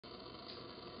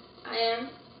I am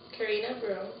Karina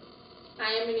Broom.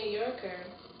 I am a New Yorker,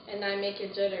 and I make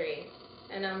it jittery.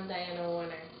 And I'm Diana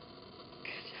Warner.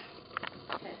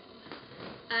 Okay.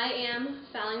 I am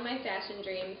following my fashion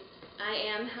dreams. I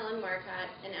am Helen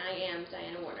Marcotte, and I am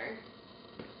Diana Warner.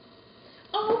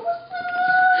 Oh, what's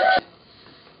up?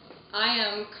 I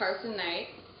am Carson Knight.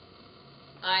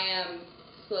 I am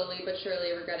slowly but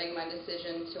surely regretting my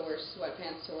decision to wear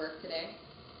sweatpants to work today.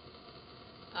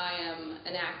 I am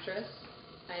an actress.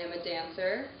 I am a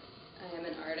dancer. I am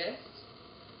an artist.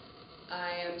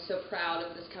 I am so proud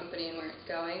of this company and where it's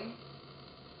going.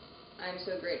 I'm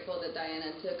so grateful that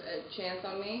Diana took a chance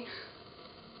on me.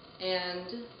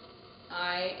 And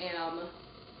I am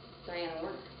Diana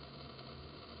Warner.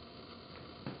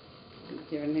 Do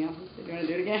you have anything else? Do you want to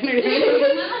do it again? Or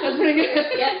that's pretty good.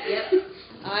 Yep.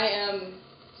 I am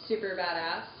super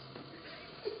badass.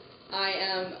 I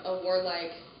am a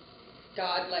warlike,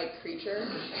 godlike creature.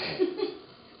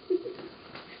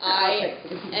 I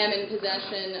am in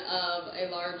possession of a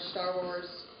large Star Wars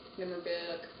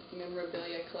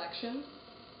memorabilia collection.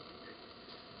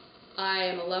 I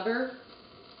am a lover.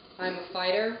 I'm a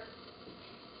fighter.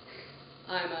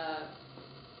 I'm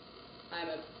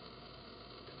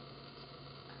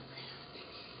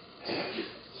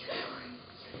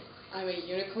a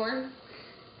unicorn.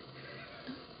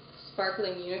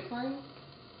 Sparkling unicorn.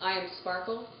 I am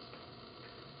sparkle.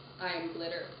 I am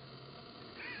glitter.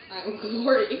 I am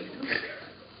glory.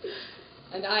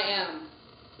 And I am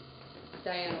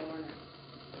Diana Warner.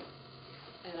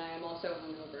 And I am also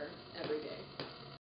hungover every day.